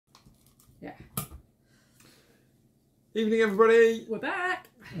Yeah. Evening, everybody. We're back.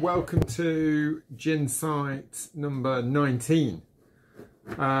 Welcome to Gin Site number 19.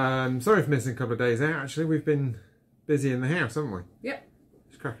 Sorry for missing a couple of days out. Actually, we've been busy in the house, haven't we? Yep.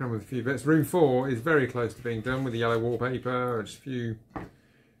 Just cracking on with a few bits. Room 4 is very close to being done with the yellow wallpaper. Just a few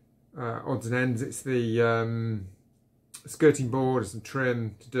odds and ends. It's the skirting board and some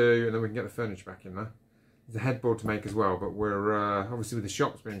trim to do, and then we can get the furniture back in there. There's a headboard to make as well, but we're obviously with the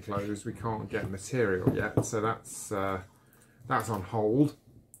shops being closed, we can't get material yet, so that's on hold.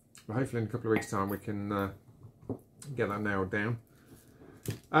 But hopefully in a couple of weeks' time we can get that nailed down.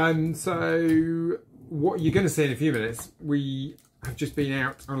 So what you're going to see in a few minutes, we have just been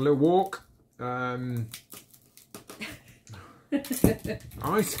out on a little walk.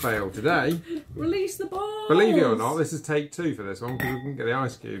 Ice fail today. Release the balls. Believe it or not, this is take 2 for this one because we couldn't get the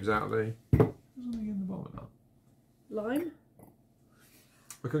ice cubes out of the. Lime?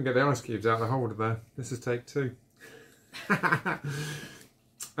 We couldn't get the ice cubes out of the holder there. This is take 2.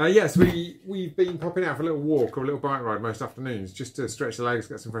 Yes, we've been popping out for a little walk or a little bike ride most afternoons just to stretch the legs,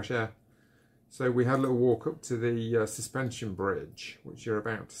 get some fresh air. So we had a little walk up to the suspension bridge, which you're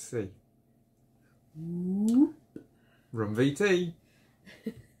about to see. Ooh. Run VT.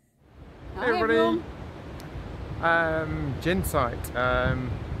 Hi, Hey everybody. Gin Site.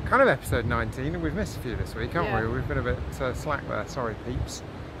 Kind of episode 19, and we've missed a few this week, haven't we? We've been a bit slack there. Sorry, peeps.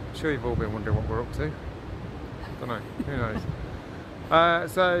 I'm sure you've all been wondering what we're up to. Don't know. Who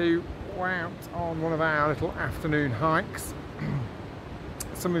knows? So we're out on one of our little afternoon hikes.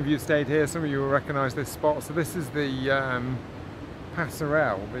 Some of you have stayed here. Some of you will recognise this spot. So this is the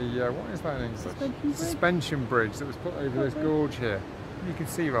passerelle. The what is that in English? Suspension bridge that was put over this gorge here. You can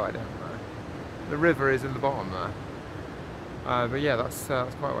see right down there. The river is at the bottom there. But yeah, that's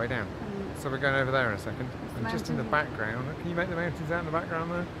quite a way down. So we're going over there in a second. And just in the background, can you make the mountains out in the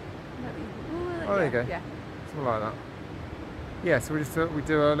background there? Oh, there you go. Yeah. Something like that. Yeah, so we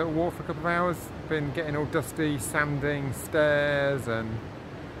do a little walk for a couple of hours. Been getting all dusty, sanding stairs, and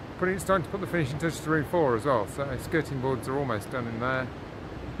starting to put the finishing touches to room 4 as well. So skirting boards are almost done in there. A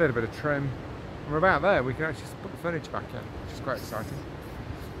little bit of trim. And we're about there. We can actually put the furniture back in, which is quite exciting.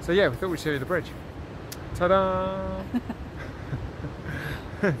 So yeah, we thought we'd show you the bridge. Ta-da!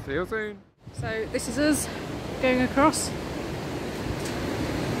 See you soon. So this is us going across.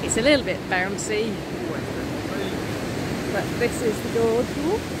 It's a little bit bouncy, but this is the gorge.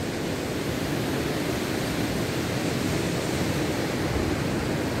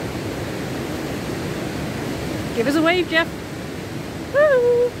 Give us a wave, Jeff.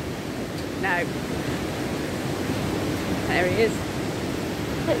 Woo! No. There he is.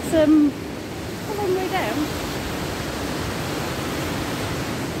 It's a long way down.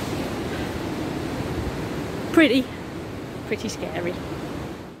 Pretty scary.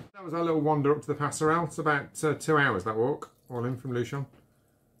 That was our little wander up to the passerelle. It's about 2 hours that walk, all in from Luchon.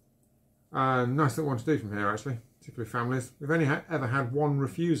 Nice little one to do from here actually, particularly families. We've only ever had one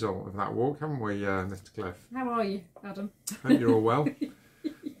refusal of that walk, haven't we, Mr. Cliff? How are you, Adam? Hope you're all well.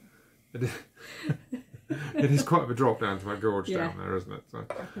 It is quite a drop down to my gorge down there, isn't it? So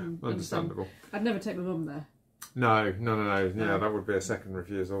understandable. I'd never take my mum there. No. Yeah, that would be a second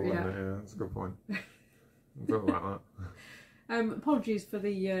refusal, wouldn't it? Yeah, that's a good point. I thought about that. Apologies for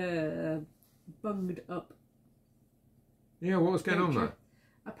the bunged up. Yeah, what was going on there?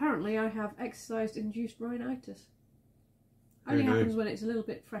 Apparently I have exercise-induced rhinitis. Only happens when it's a little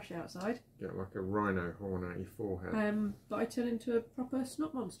bit fresh outside. Get like a rhino horn out your forehead. But I turn into a proper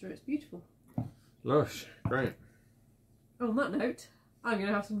snot monster. It's beautiful. Lush, great. On that note, I'm going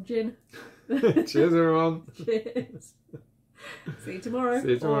to have some gin. Cheers, everyone. Cheers. See you tomorrow. See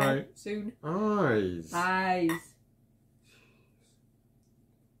you tomorrow. Or soon. Eyes. Eyes.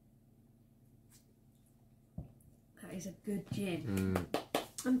 That is a good gin.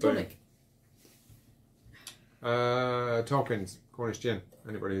 And tonic. Tolkien's Cornish gin.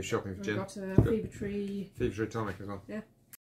 Anybody who's shopping for gin. We've got a Fever Tree tonic as well. Yeah.